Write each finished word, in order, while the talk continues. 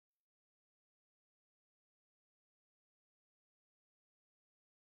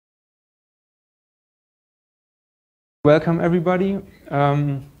Welcome everybody.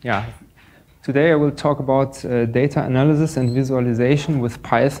 Today I will talk about data analysis and visualization with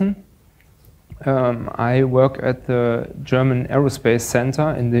Python. I work at the German Aerospace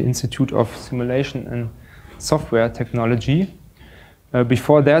Center in the Institute of Simulation and Software Technology.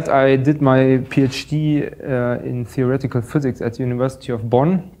 Before that, I did my PhD in theoretical physics at the University of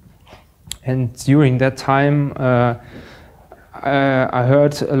Bonn. And during that time, I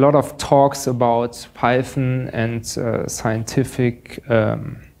heard a lot of talks about Python and scientific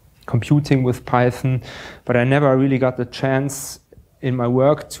computing with Python, but I never really got the chance in my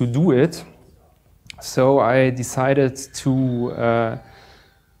work to do it. So I decided to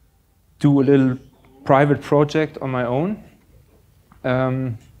do a little private project on my own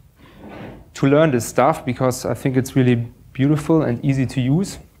to learn this stuff, because I think it's really beautiful and easy to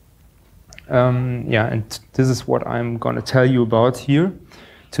use. And this is what I'm going to tell you about here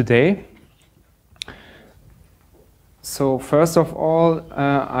today. So first of all,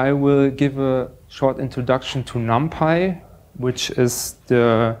 I will give a short introduction to Numpy, which is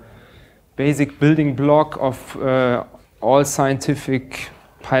the basic building block of all scientific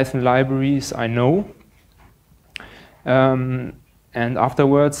Python libraries I know. And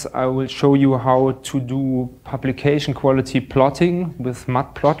afterwards, I will show you how to do publication quality plotting with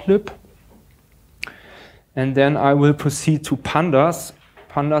Matplotlib. And then I will proceed to Pandas.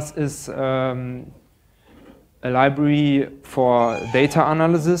 Pandas is a library for data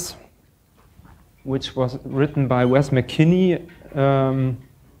analysis, which was written by Wes McKinney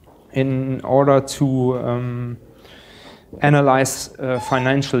in order to analyze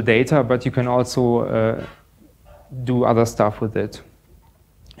financial data, but you can also do other stuff with it.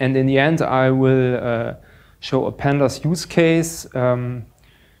 And in the end, I will show a Pandas use case,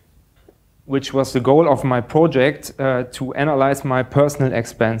 which was the goal of my project, to analyze my personal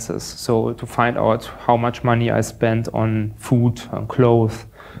expenses. So to find out how much money I spent on food, on clothes,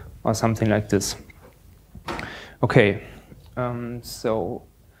 or something like this. Okay, so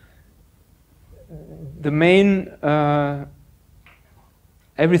the main,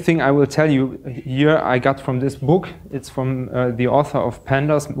 everything I will tell you here I got from this book. It's from the author of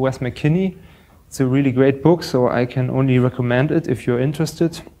Pandas, Wes McKinney. It's a really great book, so I can only recommend it if you're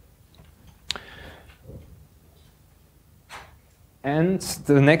interested. And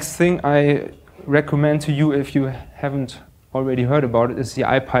the next thing I recommend to you, if you haven't already heard about it, is the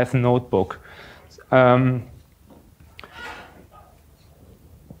IPython notebook. I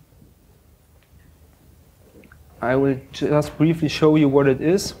will just briefly show you what it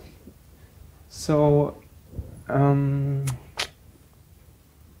is. So,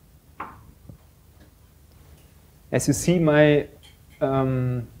 as you see, my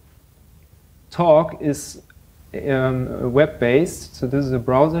talk is web-based, so this is a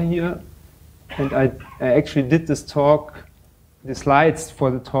browser here, and I actually did this talk, the slides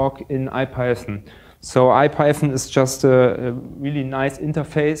for the talk in IPython. So IPython is just a really nice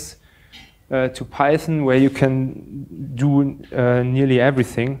interface to Python, where you can do nearly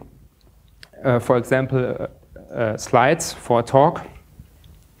everything. For example, slides for a talk.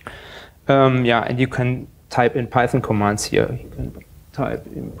 And you can type in Python commands here. You can type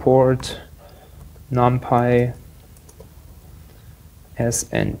import Numpy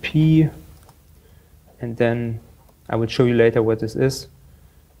SNP, and then I will show you later what this is.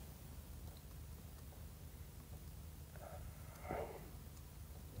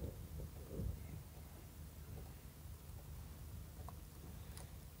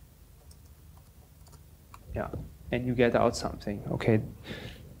 Yeah, and you get out something. Okay,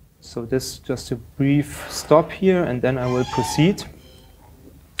 so this just a brief stop here, and then I will proceed.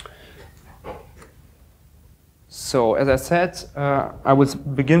 So as I said, I will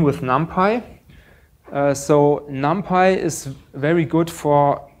begin with Numpy. So Numpy is very good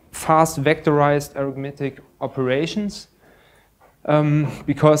for fast vectorized arithmetic operations,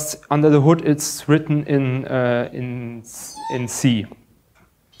 because under the hood it's written in C.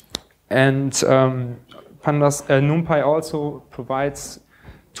 And Numpy also provides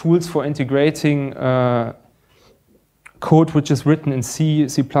tools for integrating code which is written in C,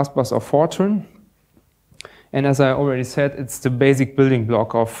 C++, or Fortran. And as I already said, it's the basic building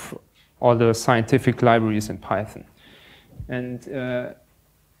block of all the scientific libraries in Python. And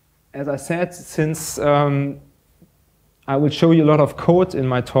as I said, since I will show you a lot of code in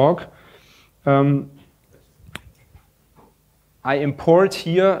my talk, I import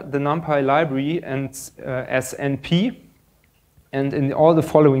here the Numpy library and as NP. And in all the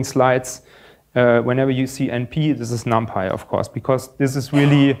following slides, whenever you see NP, this is Numpy, of course, because this is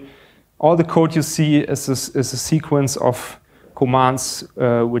really all the code you see is a sequence of commands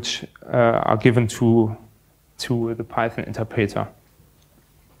which are given to to the Python interpreter.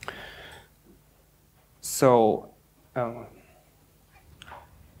 So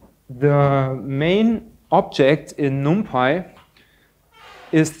the main object in Numpy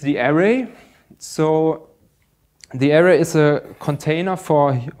is the array. So the array is a container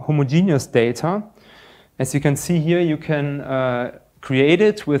for homogeneous data. As you can see here, you can create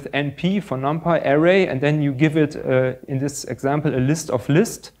it with np for NumPy array, and then you give it, in this example, a list of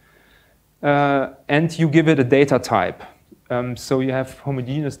list, and you give it a data type. So you have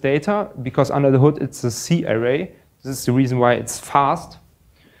homogeneous data, because under the hood it's a C array. This is the reason why it's fast.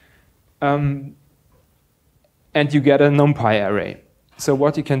 And you get a NumPy array. So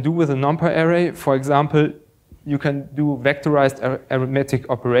what you can do with a NumPy array, for example, you can do vectorized arithmetic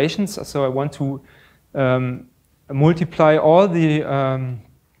operations. So I want to multiply all the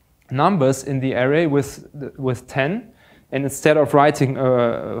numbers in the array with 10. And instead of writing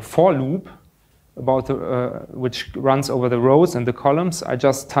a for loop about which runs over the rows and the columns, I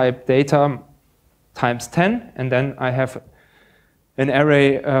just type data times 10, and then I have an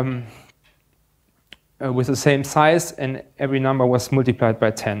array with the same size, and every number was multiplied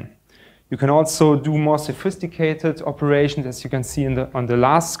by 10. You can also do more sophisticated operations, as you can see on the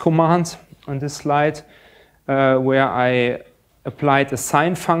last command on this slide, where I applied a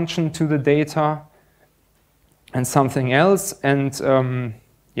sign function to the data and something else. And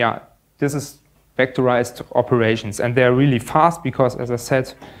yeah, this is vectorized operations. And they're really fast because, as I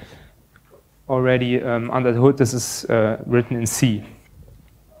said already, under the hood, this is written in C.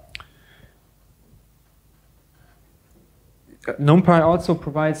 NumPy also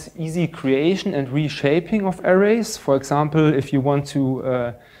provides easy creation and reshaping of arrays. For example, if you want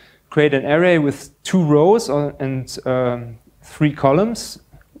to create an array with 2 rows and 3 columns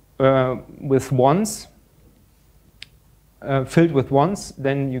with ones, filled with ones,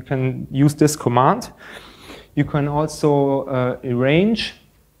 then you can use this command. You can also arrange.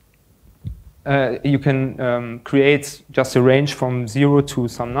 You can create just a range from 0 to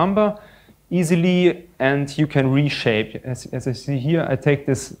some number easily, and you can reshape. As I see here, I take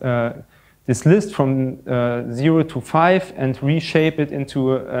this this list from 0 to 5 and reshape it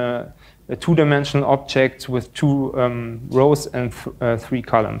into a 2-dimensional object with 2 rows and 3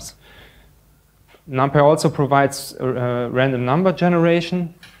 columns. NumPy also provides random number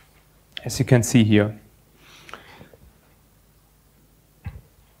generation, as you can see here.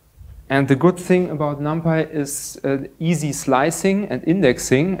 And the good thing about NumPy is easy slicing and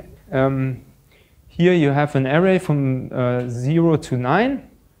indexing. Here you have an array from 0 to 9.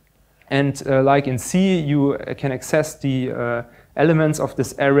 And like in C, you can access the elements of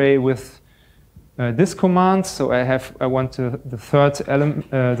this array with this command. So I want the fourth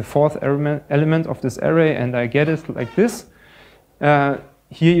element of this array, and I get it like this. Here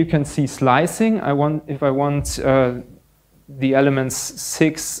you can see slicing. If I want the elements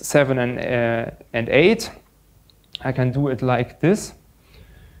 6, 7, and 8, I can do it like this.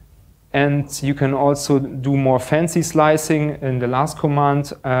 And you can also do more fancy slicing. In the last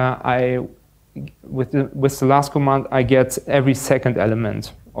command, with the last command, I get every second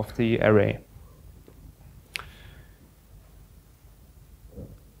element of the array.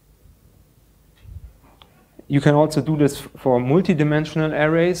 You can also do this for multi-dimensional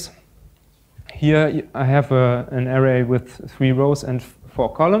arrays. Here I have an array with 3 rows and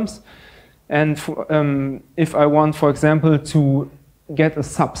 4 columns. And if I want, for example, to get a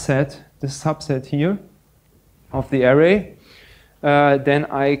subset, this subset here of the array, then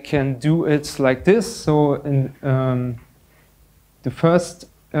I can do it like this. So in the first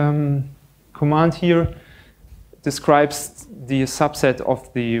command here describes the subset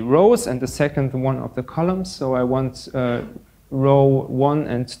of the rows, and the second one of the columns. So I want row 1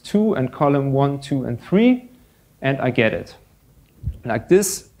 and 2 and column 1, 2, and 3, and I get it like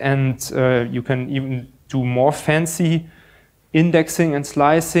this. And you can even do more fancy indexing and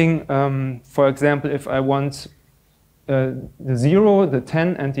slicing. For example, if I want the 0, the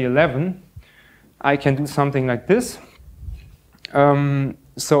 10, and the 11, I can do something like this.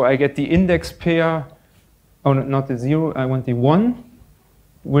 So I get the index pair. Oh, no, not the 0, I want the 1,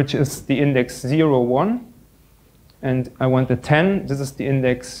 which is the index 0, 1. And I want the 10, this is the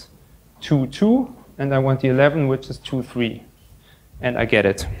index 2, 2. And I want the 11, which is 2, 3. And I get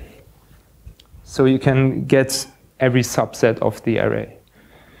it. So you can get every subset of the array.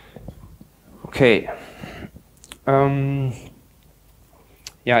 Okay.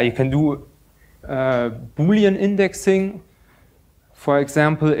 Yeah, you can do Boolean indexing. For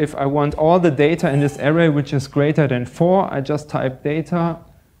example, if I want all the data in this array which is greater than 4, I just type data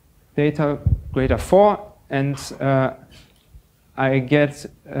greater 4, and I get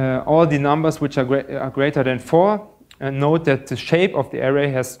all the numbers which are greater than 4. And note that the shape of the array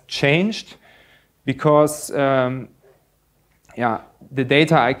has changed because the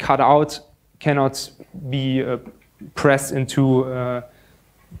data I cut out cannot be pressed into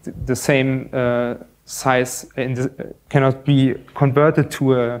the same size, cannot be converted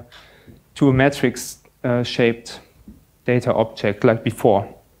to a matrix shaped data object like before.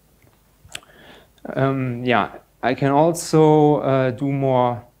 I can also do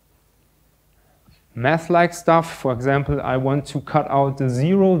more math-like stuff. For example, I want to cut out the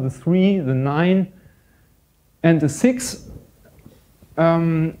 0, the 3, the 9, and the 6.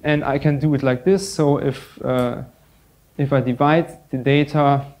 And I can do it like this. So if I divide the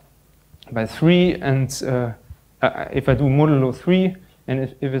data by 3, and if I do modulo 3,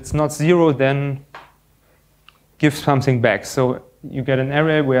 and if it's not 0, then give something back. So you get an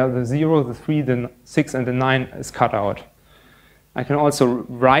array where the 0, the 3, the 6, and the 9 is cut out. I can also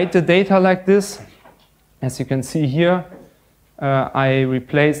write the data like this. As you can see here, I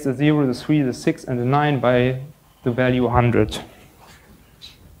replace the 0, the 3, the 6, and the 9 by the value 100.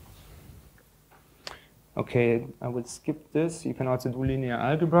 Okay, I will skip this. You can also do linear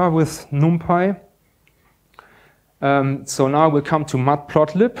algebra with Numpy. So now we'll come to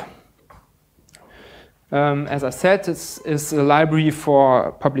Matplotlib. As I said, it's a library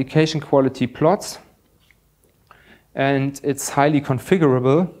for publication quality plots. And it's highly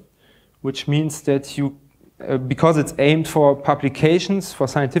configurable, which means that you, because it's aimed for publications, for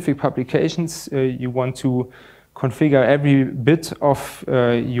scientific publications, you want to configure every bit of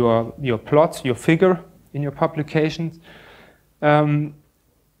your plot, your figure in your publications.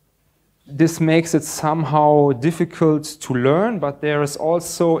 This makes it somehow difficult to learn, but there is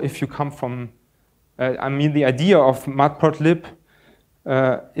also, if you come from, the idea of Matplotlib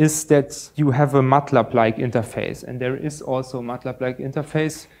is that you have a MATLAB-like interface, and there is also a MATLAB-like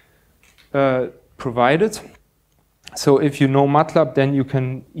interface provided. So if you know MATLAB, then you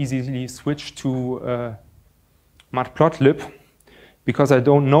can easily switch to Matplotlib. Because I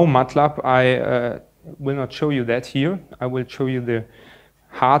don't know MATLAB, I will not show you that here. I will show you the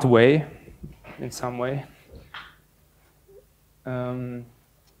hard way in some way.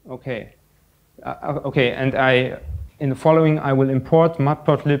 Okay, and in the following, I will import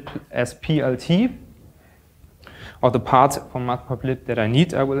Matplotlib as PLT, or the part from Matplotlib that I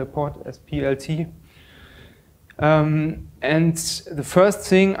need, I will import as PLT. And the first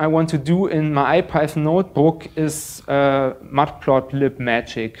thing I want to do in my IPython notebook is Matplotlib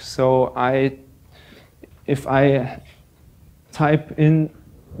magic. So if I type in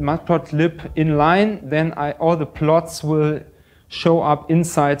Matplotlib inline, then all the plots will show up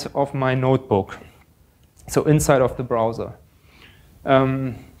inside of my notebook. So inside of the browser.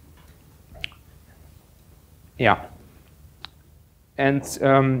 And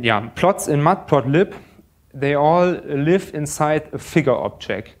plots in Matplotlib, they all live inside a figure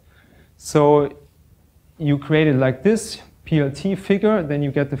object. So you create it like this, PLT figure, then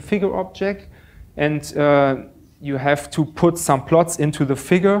you get the figure object, and you have to put some plots into the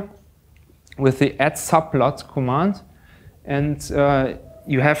figure with the add subplot command. And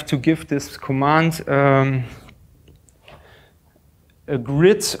you have to give this command a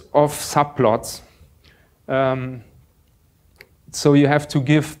grid of subplots. So you have to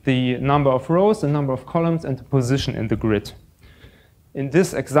give the number of rows, the number of columns, and the position in the grid. In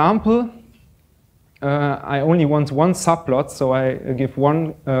this example, I only want one subplot, so I give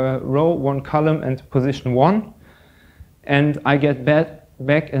one row, one column, and position 1. And I get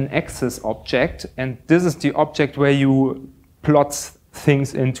back an axis object, and this is the object where you plot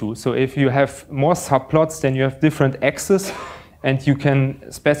things into. So if you have more subplots, then you have different axes, and you can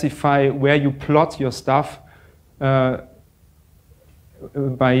specify where you plot your stuff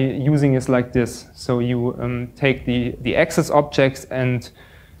by using it like this. So you take the axis objects and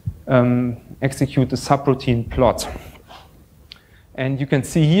execute the subroutine plot. And you can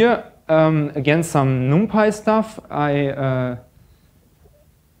see here, again, some Numpy stuff. I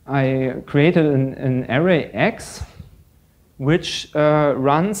created an array X, which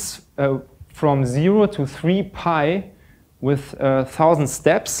runs from 0 to 3 pi with 1,000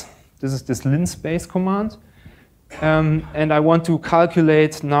 steps. This is this linspace command. And I want to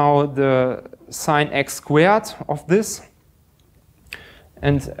calculate now the sine x squared of this.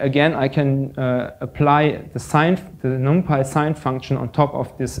 And again, I can apply the Numpy sine function on top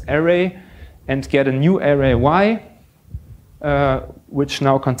of this array and get a new array y, which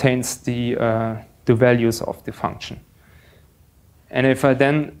now contains the values of the function. And if I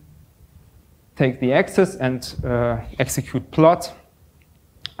then take the axis and execute plot,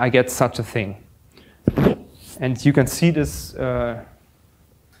 I get such a thing. And you can see this,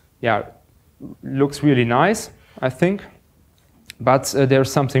 yeah, looks really nice, I think. But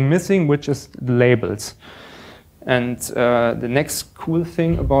there's something missing, which is the labels. And the next cool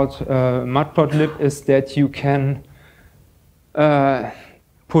thing about Matplotlib is that you can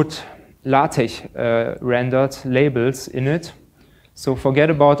put LaTeX rendered labels in it. So forget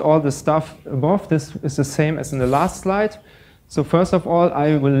about all the stuff above. This is the same as in the last slide. So first of all,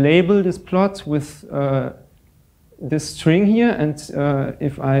 I will label this plot with this string here. And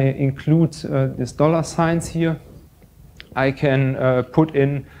if I include these dollar signs here, I can put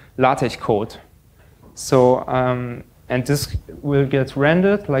in LaTeX code. So, and this will get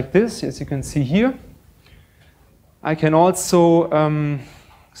rendered like this, as you can see here. I can also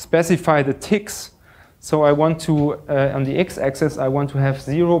specify the ticks. So I want to, on the x-axis, I want to have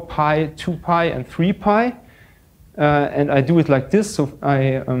 0 pi, 2 pi, and 3 pi. And I do it like this. So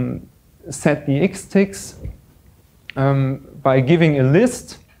I set the x-ticks by giving a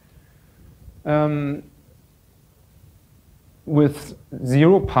list with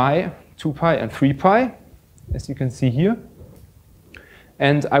 0 pi, 2 pi, and 3 pi, as you can see here.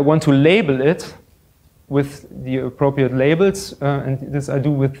 And I want to label it with the appropriate labels. And this I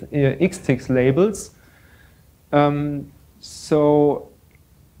do with x-ticks labels. And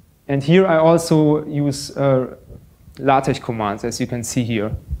here I also use LaTeX commands, as you can see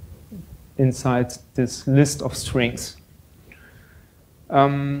here, inside this list of strings.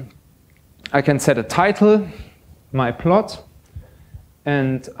 I can set a title, my plot,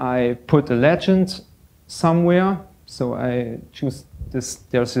 and I put a legend somewhere. So I choose this,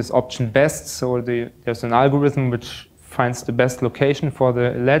 there's this option best, so there's an algorithm which finds the best location for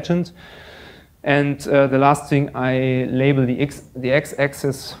the legend. And the last thing, I label the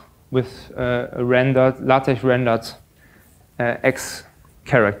x-axis with a LaTeX rendered x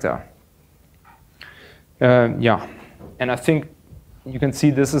character. Yeah, and I think you can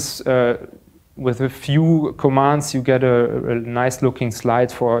see this is, with a few commands, you get a nice looking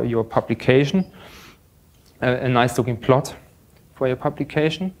slide for your publication, a nice looking plot for your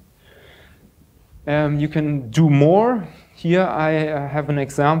publication. You can do more. Here I have an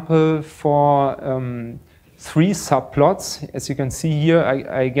example for 3 subplots. As you can see here,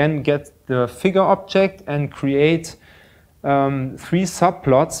 I again get the figure object and create 3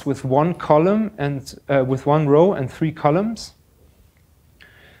 subplots with 1 column and with 1 row and 3 columns.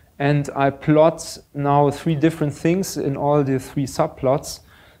 And I plot now 3 different things in all the 3 subplots.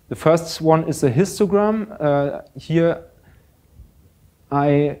 The first one is a histogram. Here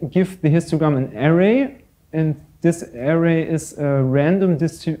I give the histogram an array, and this array is a random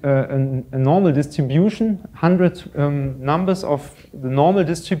a normal distribution, 100 numbers of the normal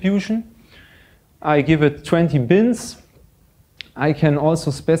distribution. I give it 20 bins. I can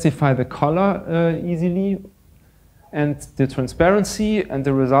also specify the color easily and the transparency, and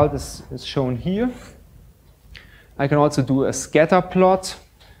the result is shown here. I can also do a scatter plot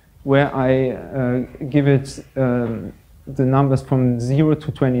where I give it the numbers from 0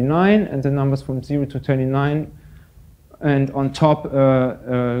 to 29 and the numbers from 0 to 29, and on top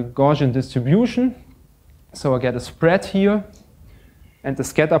a Gaussian distribution. So I get a spread here, and the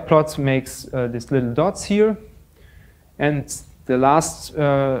scatter plot makes these little dots here. And the last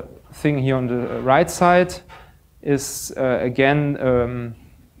thing here on the right side is again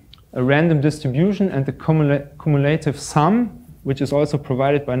a random distribution and the cumulative sum, which is also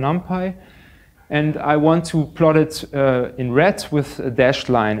provided by Numpy. And I want to plot it in red with a dashed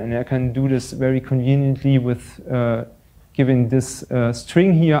line. And I can do this very conveniently with giving this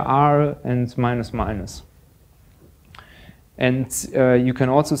string here r and minus minus. And you can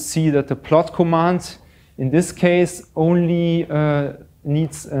also see that the plot command in this case only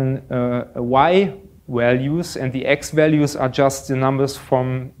needs a y values, and the x values are just the numbers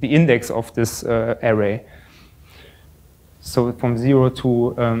from the index of this array. So from 0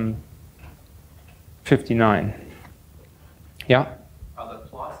 to 59. Yeah? Are the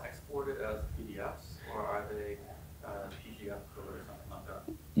plots exported as PDFs, or are they PGF code or something like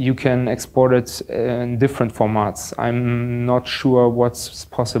that? You can export it in different formats. I'm not sure what's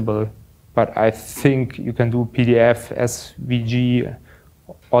possible, but I think you can do PDF, SVG,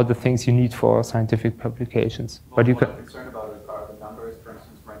 all the things you need for scientific publications. Well, but you what can. I'm concerned about is, are the numbers, for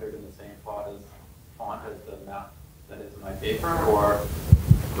instance, rendered in the same font as the map that is in my paper, or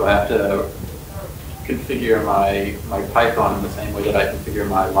do I have to configure my Python in the same way that I configure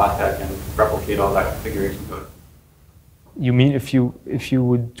my LaTeX and replicate all that configuration code? You mean if you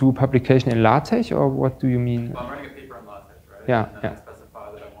would do publication in LaTeX, or what do you mean? Well, I'm running a paper in LaTeX, right? Yeah, and then yeah. I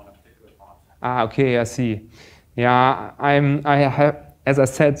specify that I want a particular font. Ah, okay, I see. Yeah, I have, as I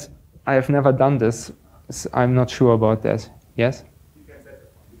said, I have never done this. I'm not sure about that. Yes? You can set the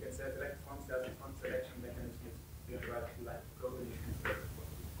font. You can select fonts, there's a font selection mechanism. You can write like code and you can select the font.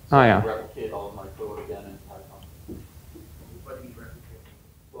 So Ah, yeah. replicate all of my code again in Python. What do you replicate?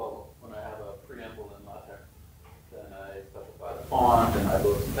 Well, when I have a preamble in LaTeX, then I specify the font and I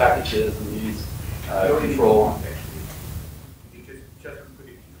load some packages and use You only need the control. font, actually. You just could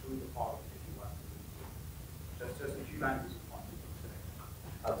include the font if you want. Just a few lines of font.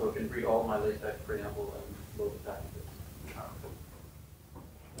 So it can read all my LaTeX preamble and load the packages.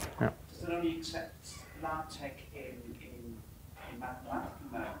 Does it only accept LaTeX in mathematical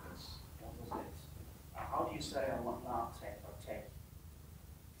modes? What does it? How do you say I want LaTeX or tech?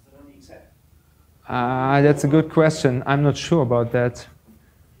 Does it only accept? That's a good question. I'm not sure about that.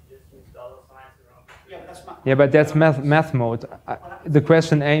 Yeah, but that's math. Yeah, but that's math mode. The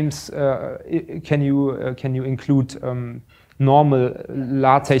question aims: can you include normal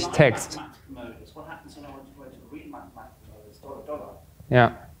LaTeX text? Mathematical modes. What happens when I want to read mathematical modes? $.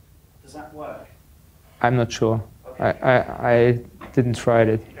 Yeah, Does that work? I'm not sure. Okay. I didn't try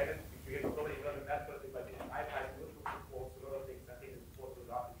it. You can probably learn that, but in iPad, notebook reports, a lot of things, I think it's important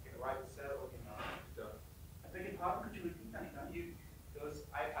that you can write a cell in I beg your pardon, could you repeat that? those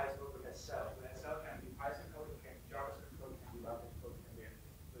iPads notebook as cells. And a cell can be Python code, it can be JavaScript code, it can be LaTeX code, it can be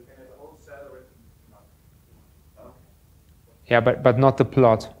anything. So you can have a whole cell written. Yeah, but not the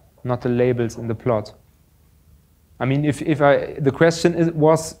plot, not the labels in the plot. I mean, if the question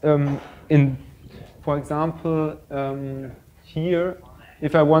was in, for example, here,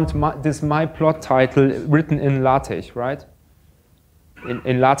 if I want my plot title written in LaTeX, right?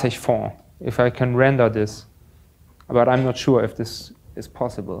 In LaTeX font, if I can render this, but I'm not sure if this is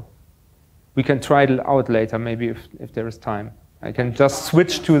possible. We can try it out later, maybe if there is time. I can just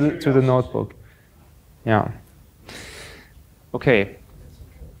switch to the notebook. Yeah. Okay.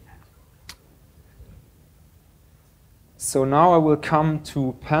 So now I will come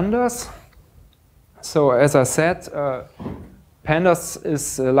to Pandas. So as I said, Pandas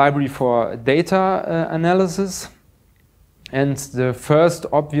is a library for data analysis. And the first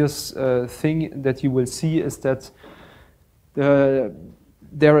obvious thing that you will see is that the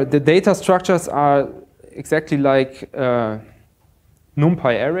data structures are exactly like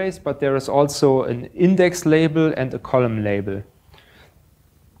Numpy arrays, but there is also an index label and a column label.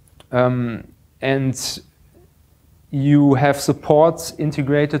 And you have support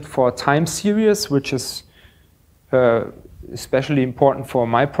integrated for time series, which is especially important for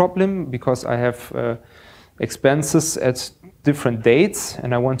my problem because I have expenses at different dates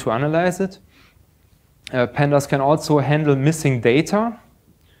and I want to analyze it. Pandas can also handle missing data,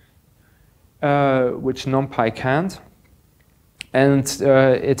 which Numpy can't. And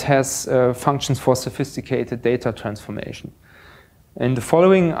it has functions for sophisticated data transformation. In the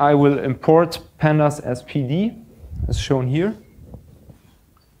following, I will import Pandas as PD, as shown here.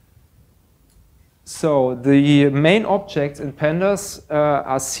 So the main objects in Pandas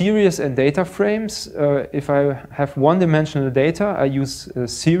are series and data frames. If I have one-dimensional data, I use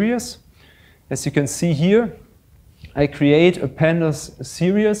series. As you can see here, I create a Pandas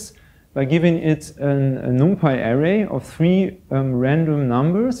series by giving it a Numpy array of 3 random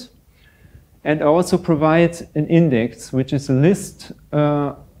numbers. And I also provide an index, which is a list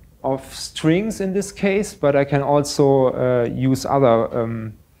of strings in this case, but I can also use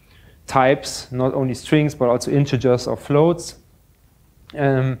other types, not only strings, but also integers or floats.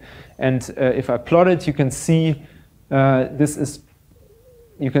 And if I plot it, you can see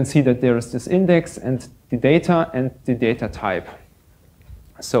you can see that there is this index and the data type.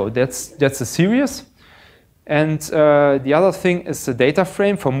 So that's a series. And the other thing is the data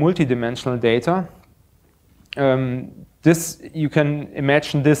frame for multidimensional data. You can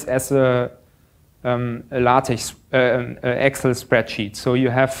imagine this as a LaTeX Excel spreadsheet. So you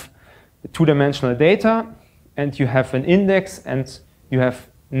have two-dimensional data, and you have an index, and you have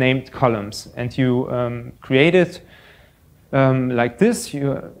named columns. And you create it like this.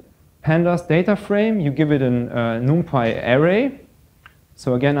 Pandas data frame, you give it a Numpy array.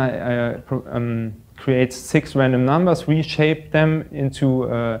 So again, I create 6 random numbers, reshape them into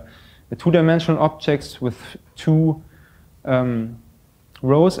two-dimensional objects with 2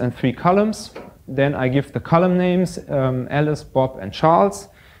 rows and 3 columns. Then I give the column names Alice, Bob, and Charles,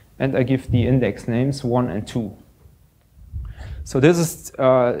 and I give the index names 1 and 2. So this is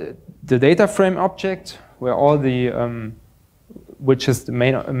the data frame object, where all the which is the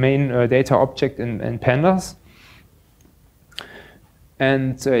main data object in Pandas.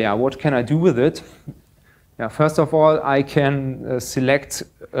 And yeah, what can I do with it? Yeah, first of all, I can select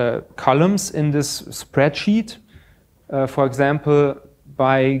columns in this spreadsheet. For example,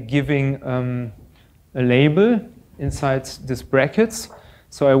 by giving a label inside this brackets.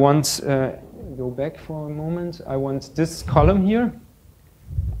 So I want, go back for a moment, I want this column here.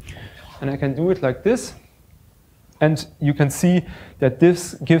 And I can do it like this. And you can see that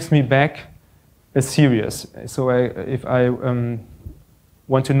this gives me back a series. So if I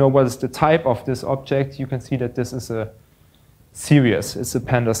want to know what is the type of this object, you can see that this is a series. It's a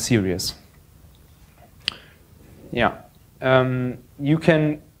pandas series. Yeah. You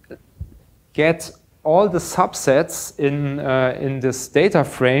can get all the subsets in this data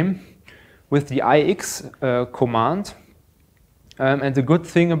frame with the ix command. And the good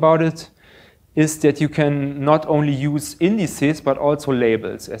thing about it is that you can not only use indices, but also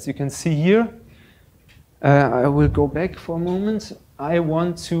labels. As you can see here, I will go back for a moment. I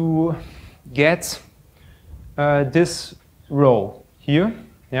want to get this row here,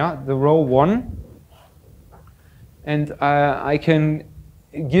 yeah, the row 1. And I can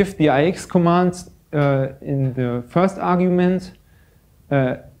give the ix command in the first argument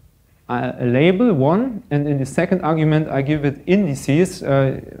a label 1, and in the second argument I give it indices.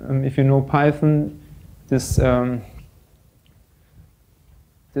 If you know Python, this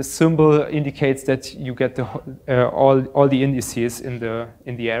this symbol indicates that you get the all the indices in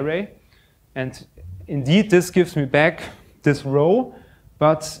the array, and indeed this gives me back this row,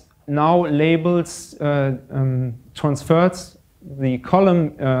 but now labels transfers the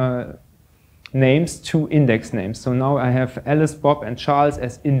column names to index names. So now I have Alice, Bob, and Charles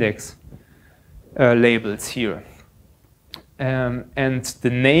as index labels here. And the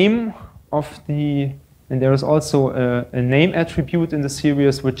name of the, and there is also a name attribute in the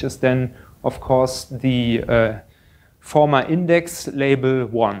series, which is then, of course, the former index label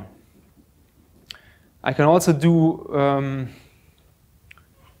 1. I can also do,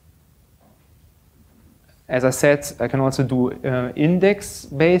 as I said, I can also do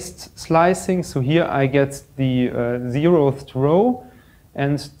index-based slicing. So here I get the 0th row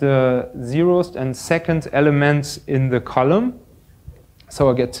and the 0th and second element in the column. So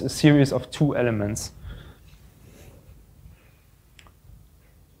I get a series of 2 elements.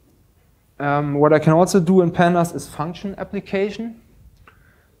 What I can also do in Pandas is function application.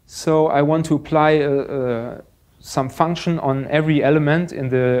 So I want to apply some function on every element in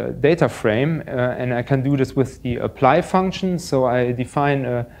the data frame, and I can do this with the apply function. So I define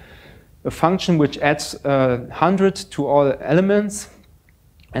a function which adds 100 to all elements,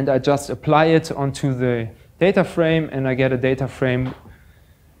 and I just apply it onto the data frame, and I get a data frame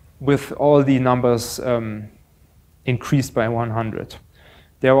with all the numbers increased by 100.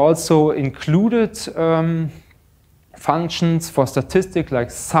 There are also included functions for statistics like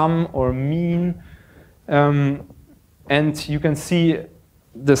sum or mean. And you can see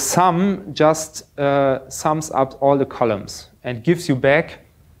the sum just sums up all the columns and gives you back,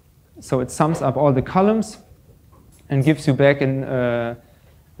 so it sums up all the columns and gives you back in a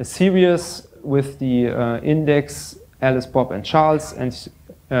series with the index Alice, Bob, and Charles, and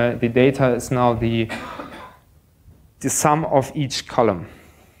the data is now the sum of each column.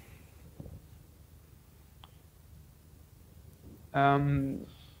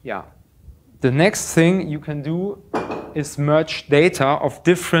 Yeah. The next thing you can do is merge data of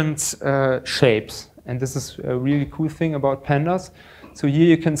different shapes. And this is a really cool thing about Pandas. So here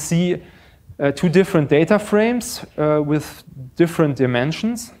you can see 2 different data frames with different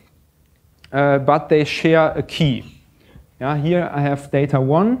dimensions, but they share a key. Yeah, here I have data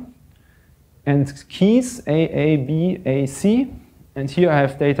 1 and keys A, B, A, C. And here I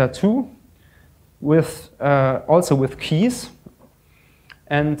have data 2 with also with keys.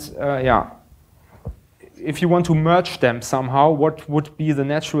 And yeah. If you want to merge them somehow, what would be the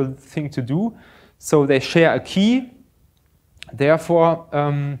natural thing to do? So they share a key. Therefore,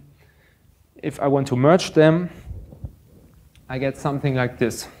 if I want to merge them, I get something like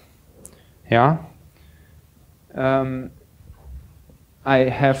this. Yeah. I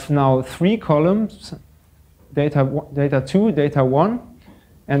have now 3 columns, data 2, data 1,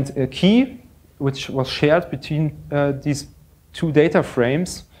 and a key, which was shared between these 2 data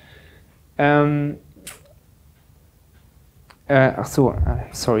frames.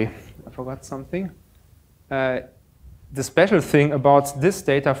 Sorry, I forgot something. The special thing about this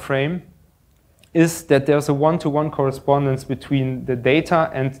data frame is that there's a one-to-one correspondence between the data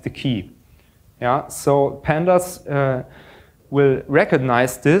and the key. Yeah, so Pandas will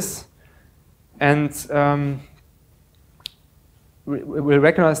recognize this and will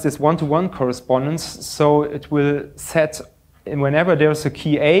recognize this one-to-one correspondence. So it will set, whenever there's a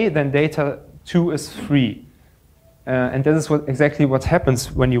key A, then data 2 is free. And this is exactly what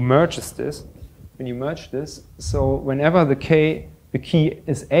happens when you merge this. When you merge this, so whenever the key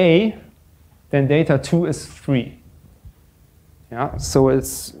is A, then data 2 is 3. Yeah, so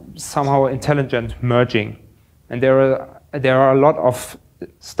it's somehow intelligent merging. And there are a lot of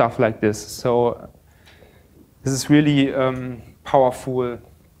stuff like this. So this is really powerful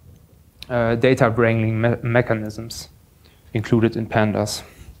data wrangling mechanisms included in Pandas.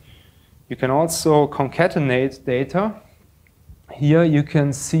 You can also concatenate data. Here you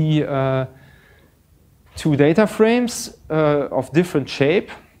can see 2 data frames of different shape.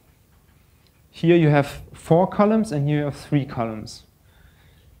 Here you have 4 columns and here you have 3 columns.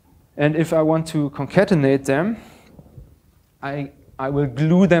 And if I want to concatenate them, I will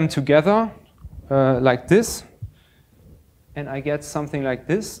glue them together like this, and I get something like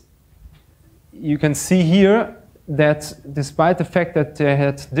this. You can see here that despite the fact that they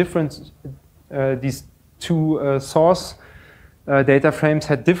had different, these 2 source data frames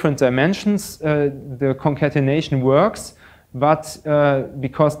had different dimensions, the concatenation works, but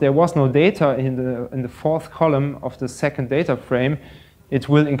because there was no data in the 4th column of the 2nd data frame, it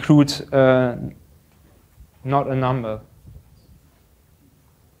will include not a number.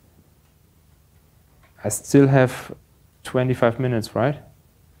 I still have 25 minutes, right?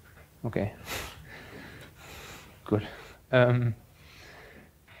 Okay. Good.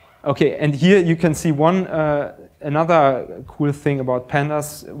 Okay, and here you can see another cool thing about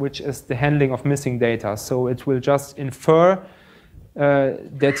Pandas, which is the handling of missing data. So it will just infer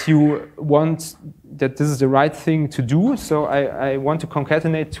that you want that this is the right thing to do. So I want to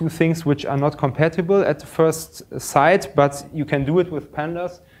concatenate 2 things which are not compatible at the first sight, but you can do it with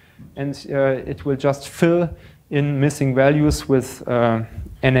Pandas, and it will just fill in missing values with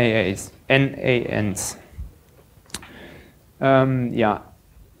NANs. Yeah.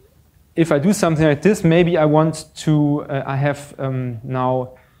 If I do something like this, maybe I want to, I have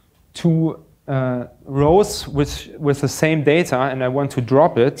now 2 rows with the same data, and I want to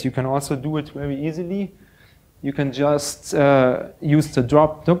drop it. You can also do it very easily. You can just use the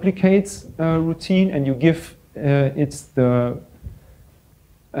drop duplicates routine, and you give it the,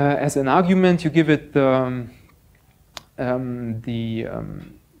 as an argument, you give it the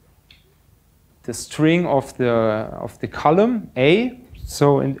string of the column A.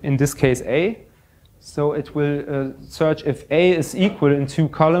 So in this case A. So it will search if A is equal in 2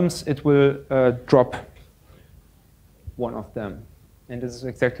 columns, it will drop one of them. And this is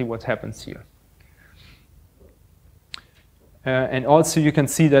exactly what happens here. And also you can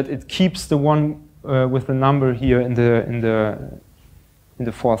see that it keeps the one with the number here in the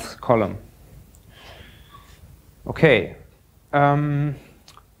 4th column. Okay.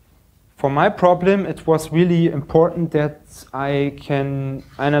 For my problem, it was really important that I can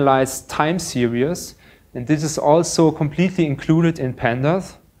analyze time series, and this is also completely included in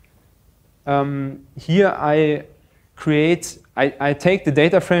Pandas. Here I take the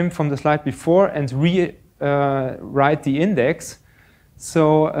data frame from the slide before and rewrite the index.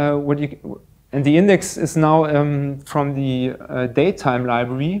 So and the index is now from the datetime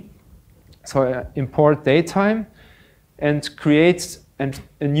library. So I import datetime and create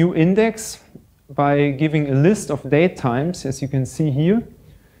a new index by giving a list of date times, as you can see here,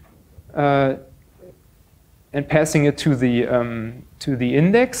 and passing it to the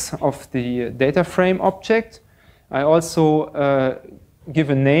index of the data frame object. I also give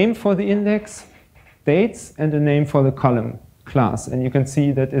a name for the index, dates, and a name for the column class. And you can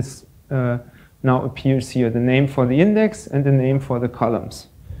see that it now appears here, the name for the index and the name for the columns.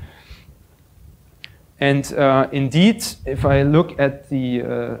 And indeed, if I look at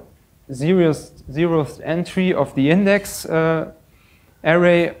the zeroth entry of the index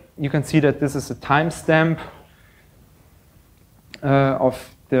array, you can see that this is a timestamp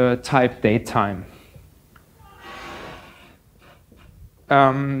of the type datetime.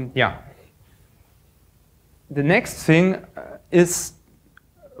 Yeah. The next thing is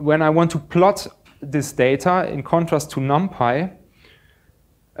when I want to plot this data in contrast to Numpy,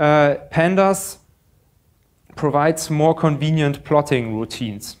 Pandas provides more convenient plotting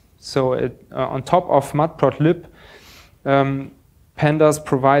routines. So on top of Matplotlib, Pandas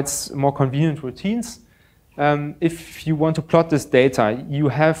provides more convenient routines. If you want to plot this data, you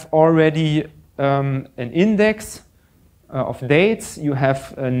have already an index of dates. You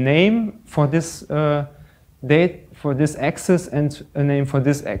have a name for this date, for this axis, and a name for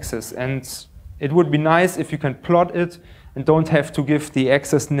this axis. And it would be nice if you can plot it and don't have to give the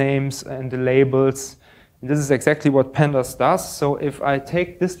axis names and the labels. And this is exactly what Pandas does. So if I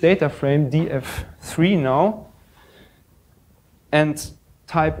take this data frame, df3 now, and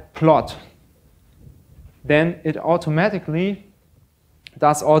type plot, then it automatically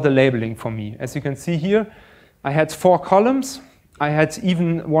does all the labeling for me. As you can see here, I had 4 columns. I had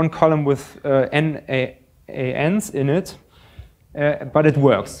even one column with NaNs in it, but it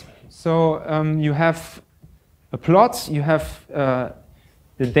works. So you have a plot, you have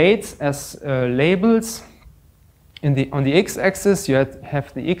the dates as labels. On the x-axis, you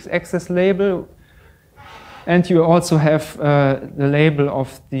have the x-axis label, and you also have the label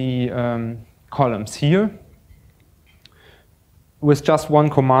of the columns here with just one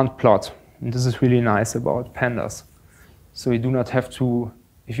command plot. And this is really nice about pandas. So you do not have to,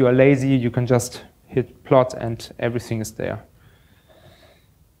 if you are lazy, you can just hit plot and everything is there.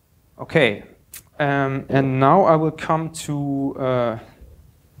 Okay, and now I will come to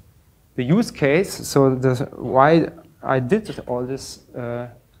the use case, so why I did all this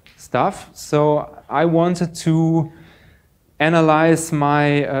stuff. So I wanted to analyze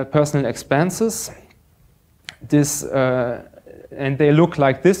my personal expenses. And they look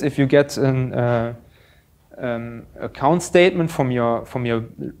like this. If you get an account statement from your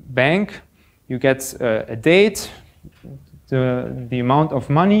bank, you get a date, the amount of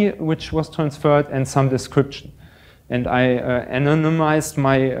money which was transferred, and some description. And I anonymized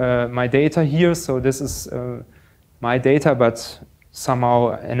my data here, so this is my data, but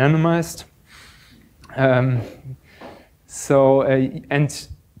somehow anonymized. And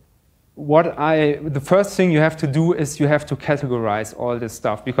the first thing you have to do is you have to categorize all this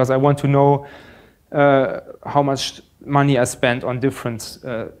stuff, because I want to know how much money I spent on different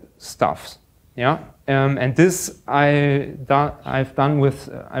stuff. Yeah, and this I've done with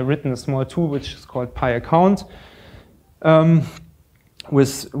I've written a small tool which is called PyAccount.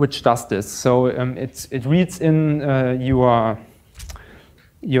 Which does this. So it reads in your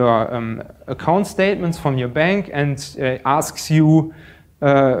account statements from your bank and asks you,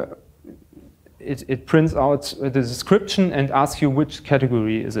 it prints out the description and asks you which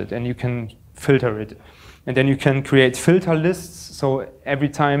category is it, and you can filter it. And then you can create filter lists, so every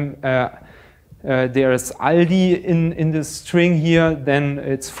time there is Aldi in this string here, then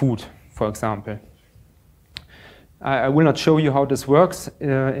it's food, for example. I will not show you how this works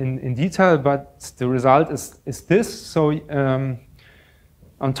in detail, but the result is this. So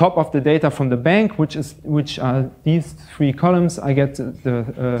on top of the data from the bank, which are these three columns, I get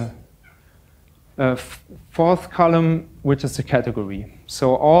the fourth column, which is the category.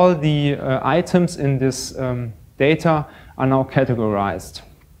 So all the items in this data are now categorized.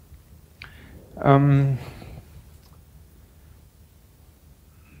 And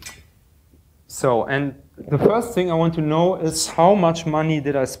the first thing I want to know is how much money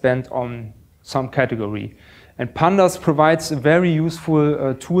did I spend on some category. And Pandas provides a very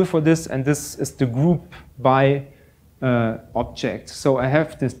useful tool for this, and this is the group by object. So I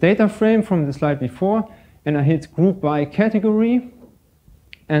have this data frame from the slide before, and I hit group by category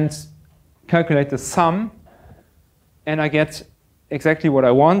and calculate the sum, and I get exactly what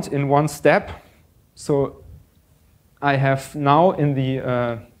I want in one step. So I have now in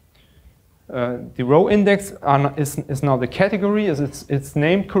the row index is now the category, it's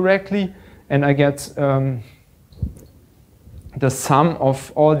named correctly, and I get the sum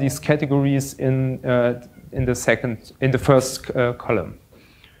of all these categories in the first column.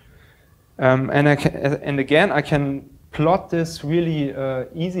 And again, I can plot this really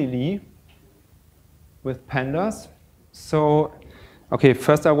easily with pandas. So, okay,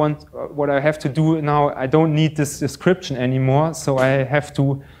 first what I have to do now, I don't need this description anymore, so I have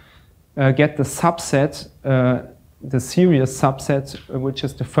to get the subset, the series subset, which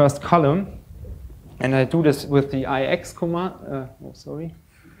is the first column. And I do this with the ix command,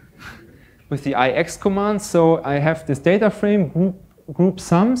 with the ix command. So I have this data frame, group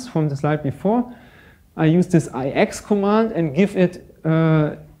sums from the slide before. I use this ix command and give it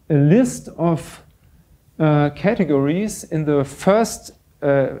a list of categories in the first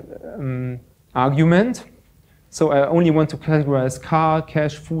argument. So I only want to categorize car,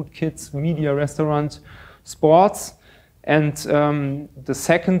 cash, food, kids, media, restaurant, sports. And the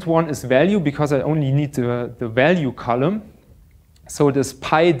second one is value, because I only need the value column. So this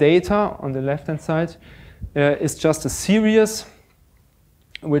py data on the left-hand side is just a series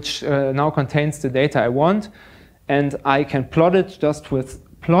which now contains the data I want. And I can plot it just with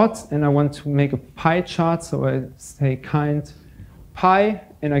plot. And I want to make a pie chart. So I say kind pie,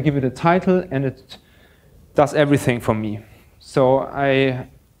 and I give it a title, and it does everything for me. So I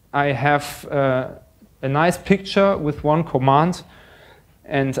have a nice picture with one command,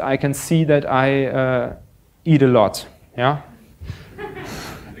 and I can see that I eat a lot. Yeah.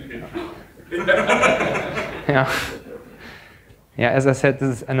 Yeah. Yeah. As I said,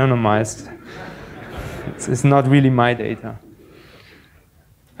 this is anonymized. It's not really my data,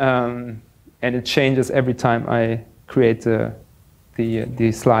 and it changes every time I create the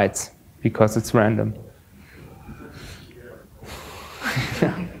the slides because it's random.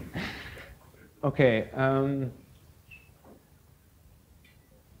 Okay.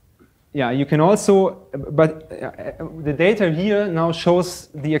 Yeah, you can also, but the data here now shows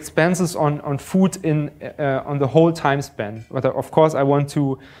the expenses on food on the whole time span. But of course, I want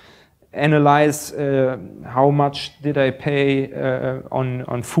to analyze how much did I pay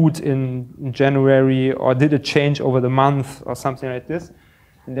on food in January, or did it change over the month, or something like this.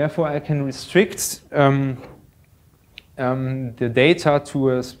 And therefore, I can restrict the data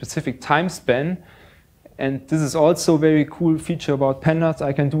to a specific time span. And this is also a very cool feature about Pandas.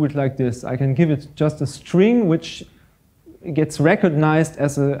 I can do it like this. I can give it just a string which gets recognized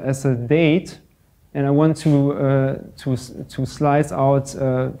as a date, and I want to slice out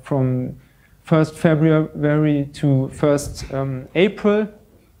from 1st February to 1st April,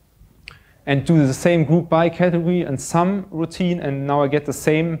 and do the same group by category and sum routine. And now I get the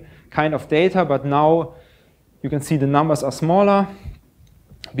same kind of data, but now you can see the numbers are smaller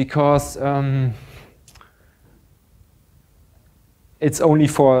because it's only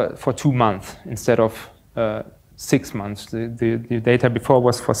for 2 months instead of 6 months. The data before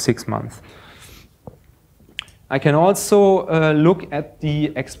was for 6 months. I can also look at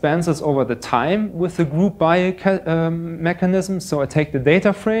the expenses over the time with the group by mechanism. So I take the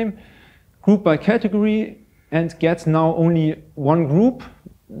data frame, group by category, and get now only one group,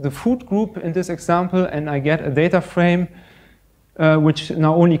 the food group in this example, and I get a data frame which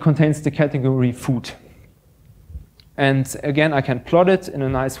now only contains the category food. And again, I can plot it in a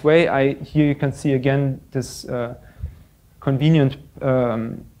nice way. Here you can see again this convenient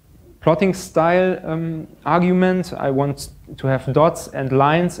plotting style argument. I want to have dots and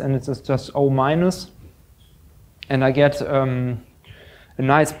lines, and it's just O minus. And I get a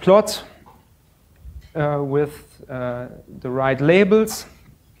nice plot with the right labels.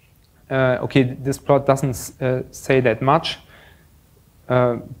 Okay, this plot doesn't say that much,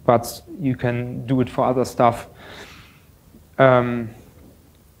 but you can do it for other stuff. And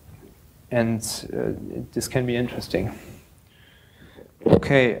this can be interesting.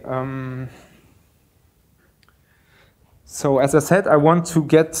 Okay. So as I said, I want to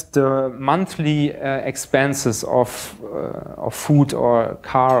get the monthly expenses of food or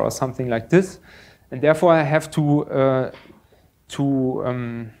car or something like this, and therefore I have to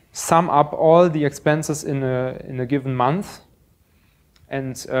sum up all the expenses in a given month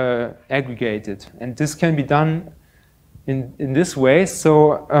and aggregate it. And this can be done in this way.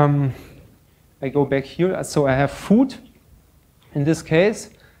 So I go back here. So I have food in this case.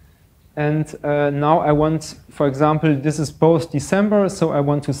 And now I want, for example, this is both December, so I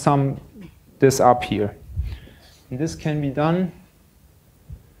want to sum this up here. And this can be done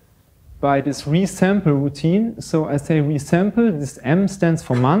by this resample routine. So I say resample, this M stands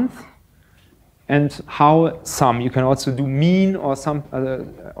for month, and how sum. You can also do mean or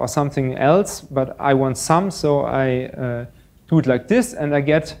something else, but I want sum, so I do it like this, and I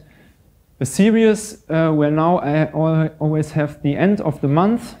get a series where now I always have the end of the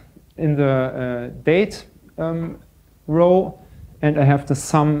month in the date row, and I have the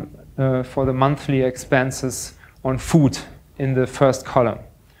sum for the monthly expenses on food in the first column.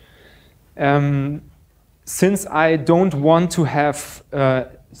 Since I don't want to have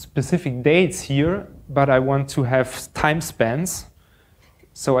specific dates here, but I want to have time spans,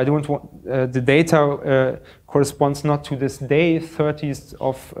 so I don't want the data corresponds not to this day, 30th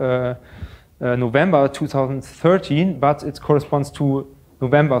of November 2013, but it corresponds to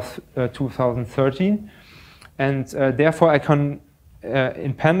November 2013, and therefore I can,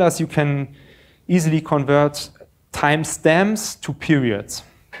 in Pandas you can easily convert timestamps to periods.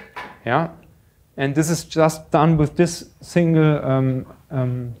 Yeah, and this is just done with this single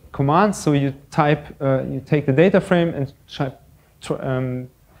command. So you type, you take the data frame and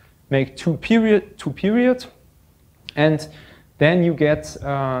make two period, and then you get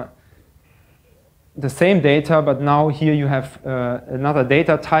the same data, but now here you have another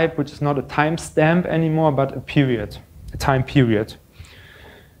data type, which is not a timestamp anymore, but a period, a time period.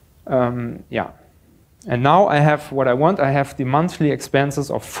 Yeah, and now I have what I want. I have the monthly expenses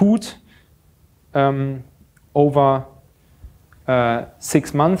of food over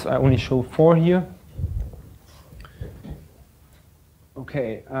 6 months. I only show 4 here.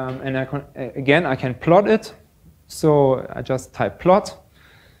 Okay, and I can plot it. So I just type plot,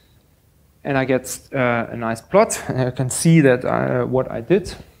 and I get a nice plot. And you can see that what I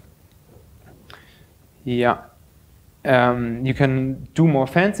did. Yeah. You can do more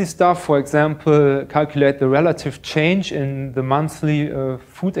fancy stuff. For example, calculate the relative change in the monthly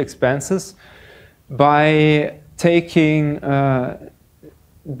food expenses by taking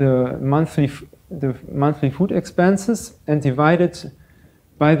the monthly food expenses and divide it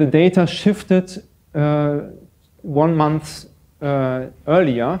by the data shifted 1 month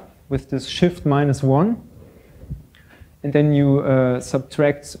earlier with this shift -1. And then you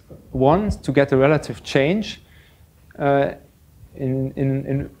subtract 1 to get the relative change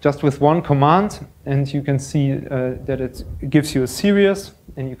in just with one command. And you can see that it gives you a series,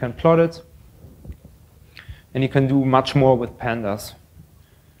 and you can plot it. And you can do much more with pandas,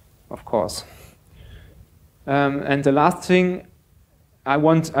 of course. And the last thing, I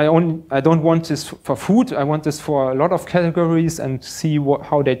don't want this for food. I want this for a lot of categories and see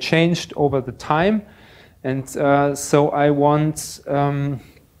how they changed over the time. And so I want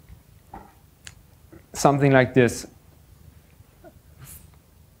something like this.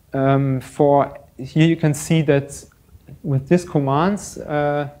 For here you can see that with these commands,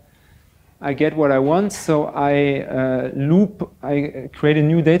 I get what I want. So I create a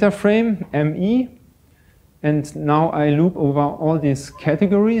new data frame, ME, and now I loop over all these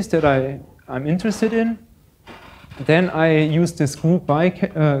categories that I'm interested in. Then I use this group by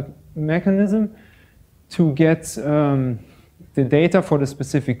mechanism to get the data for the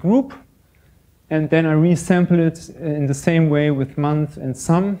specific group. And then I resample it in the same way with month and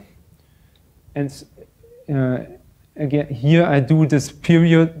sum. And again, here I do this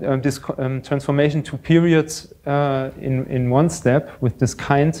period, transformation to periods in one step with this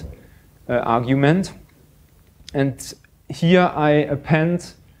kind argument. And here I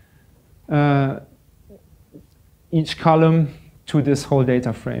append each column to this whole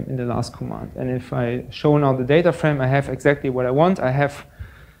data frame in the last command. And if I show now the data frame, I have exactly what I want. I have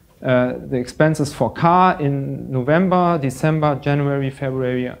the expenses for car in November, December, January,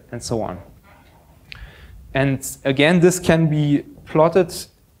 February, and so on. And again, this can be plotted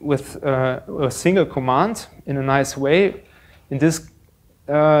with a single command in a nice way. In this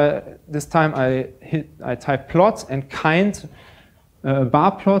time I type plot and kind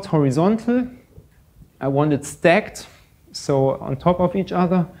bar plot horizontal. I want it stacked, so on top of each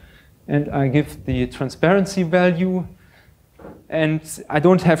other. And I give the transparency value. And I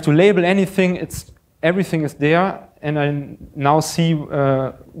don't have to label anything. Everything is there. And I now see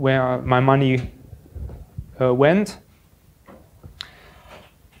where my money went.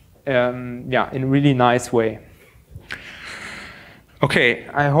 Yeah, in a really nice way. Okay,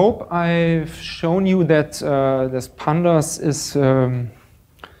 I hope I've shown you that this Pandas is a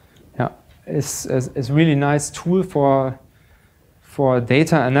really nice tool for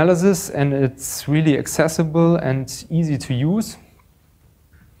data analysis, and it's really accessible and easy to use.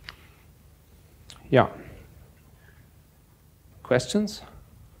 Yeah. Questions?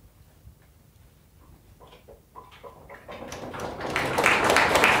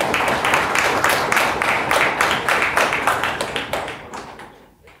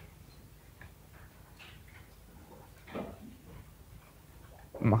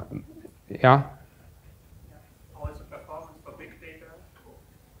 Yeah. How is the performance for big data?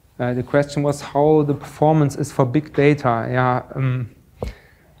 The question was how the performance is for big data. Yeah.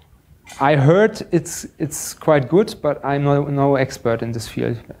 I heard it's quite good, but I'm no expert in this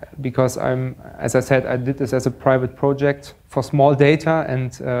field because as I said, I did this as a private project for small data,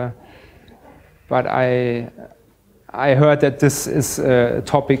 and but I heard that this is a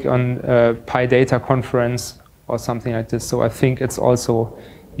topic on PyData conference or something like this. So I think it's also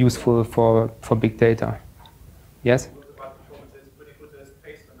useful for big data. Yes? About performance is pretty good. There's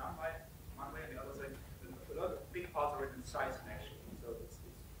based on Numpy, one way, and the other side, a lot of big parts are written in Python actually, so it's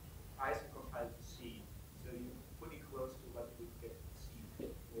Python compiled to C, so you're pretty close to what you get to C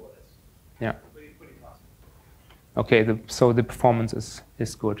more or less. Yeah. Pretty fast. Okay, so the performance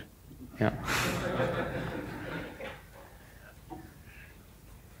is good. Yeah.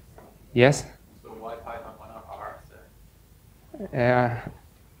 Yes? So why Python, why not R?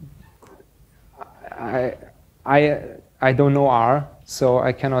 I don't know R, so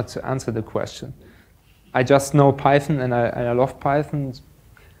I cannot answer the question. I just know Python, and I love Python.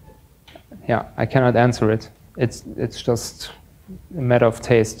 Yeah, I cannot answer it. It's just a matter of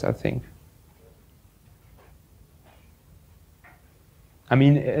taste, I think. I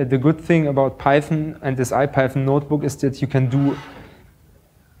mean, the good thing about Python and this IPython notebook is that you can do.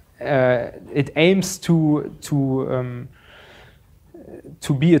 It aims to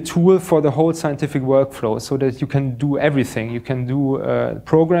be a tool for the whole scientific workflow, so that you can do everything. You can do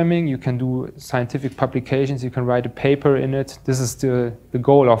programming, you can do scientific publications, you can write a paper in it. This is the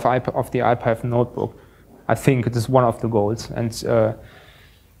goal of the IPython notebook. I think it is one of the goals, and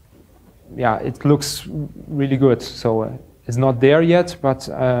yeah, it looks really good. So it's not there yet, but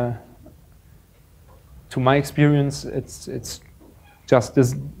to my experience, it's just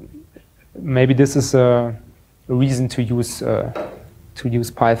this. Maybe this is a reason to use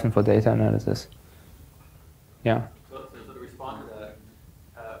Python for data analysis. Yeah. So to respond to that,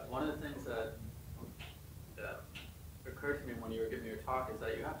 one of the things that occurred to me when you were giving your talk is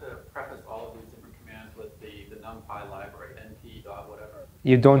that you have to preface all of these different commands with the Numpy library, np dot whatever.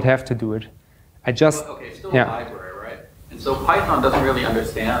 You don't have to do it. I just okay, it's still a library, right? And so Python doesn't really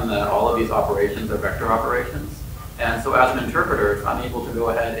understand that all of these operations are vector operations. And so as an interpreter, it's unable to go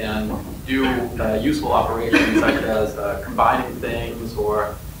ahead and do useful operations such as combining things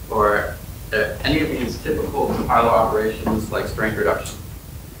or any of these typical compiler operations like strength reduction,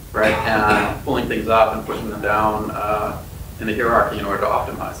 right? And pulling things up and pushing them down in the hierarchy in order to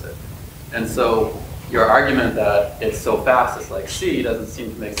optimize it. And so your argument that it's so fast it's like C doesn't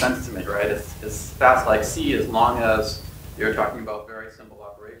seem to make sense to me, right? It's fast like C as long as you're talking about very simple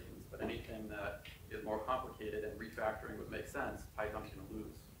operations, but anything that is more complicated and refactoring would make sense, Python's going to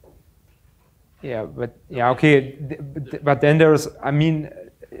lose. Yeah, but yeah, okay, but then there's, I mean,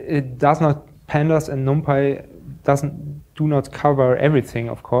 it does not, Pandas and Numpy do not cover everything,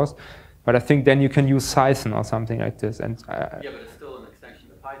 of course, but I think then you can use Cython or something like this. And yeah, but it's still an extension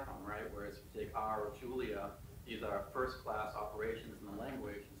to Python, right? Whereas if you take R or Julia, these are first-class operations in the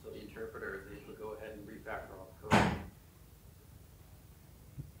language, and so the interpreter is able to go ahead and refactor all the code.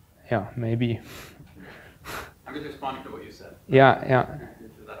 Yeah, maybe. I'm just responding to what you said. Yeah, yeah.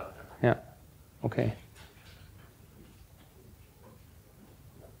 Yeah, okay.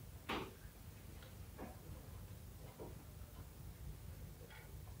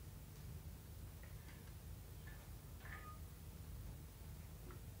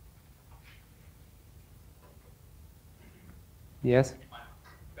 Yes? My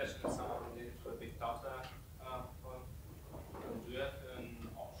question is somehow related to a big data. Do you have an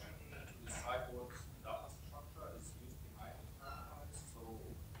option to decide what data structure is used behind it? So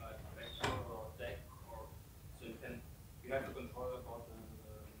like vector or deck, or so you have to control about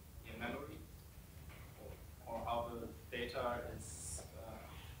your memory or how the data is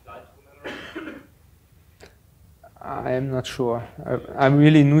applied to memory? I am not sure. I'm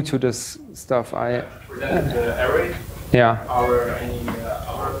really new to this stuff. For that, the array. Yeah. Our any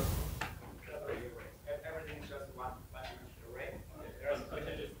our Everything is just one dimensional array. There's it's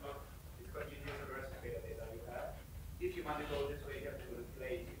continuous versus metadata you have. If you want to go this way, you have to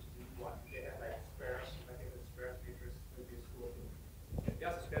replace each one. They have like spares, like a spares matrix with this whole thing.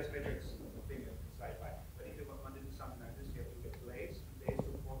 There's a spares matrix thing inside, right? But if you want to do something like this, you have to replace. They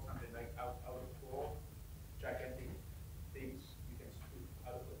support something like out of 4 gigantic things you can split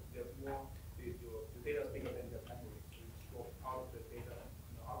out of it. There's more, your data is bigger than your memory. So you store out the data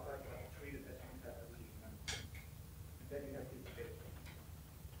in the archive and treat it as you have everything in memory. And then you have this data.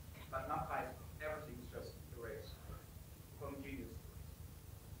 But not Python. Everything is just erased. Homogeneous.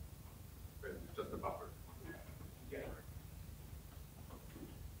 It's just a buffer. Yeah.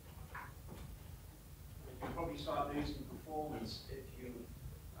 You probably start losing performance if you're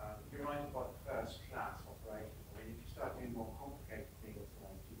right about the first class operation. I mean, if you start doing more complicated things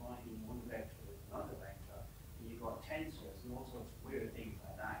like dividing one vector with another vector, and you've got tensors and all sorts of weird things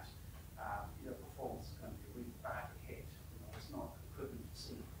like that, performance is going to be a really bad hit. It's not equivalent to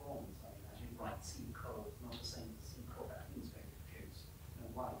C performance. I mean, as you write C code, it's not the same as C code. That thing's going to produce.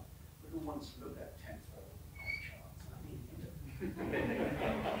 Why? But who wants to look at tensor charts? I mean,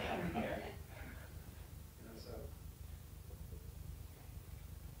 so.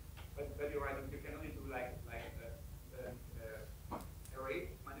 But you're right. You can only do like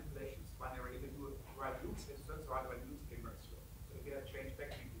array manipulations. One array you can do right loops. It's just right loops can merge slow. So if you have change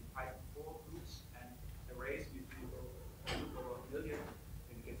back between Python 4 loops and arrays, you do a loop over 1 million,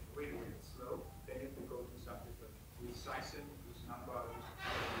 and it gets really, really slow. Then you have to go do something different. Use Cython, use Numpy, use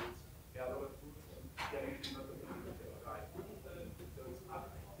other tools. There are a lot of tools. They're usually not the right. So it's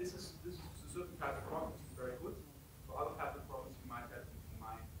up.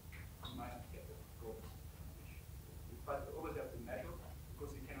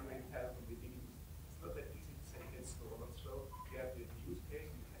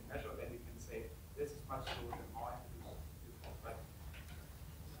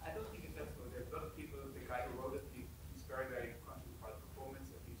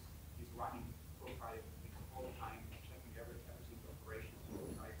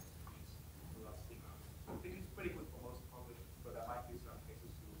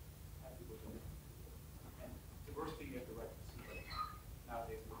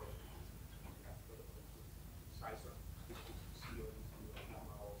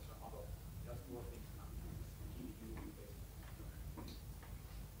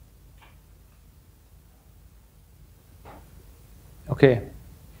 Okay.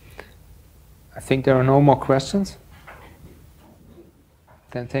 I think there are no more questions.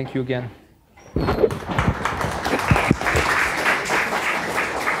 Then thank you again.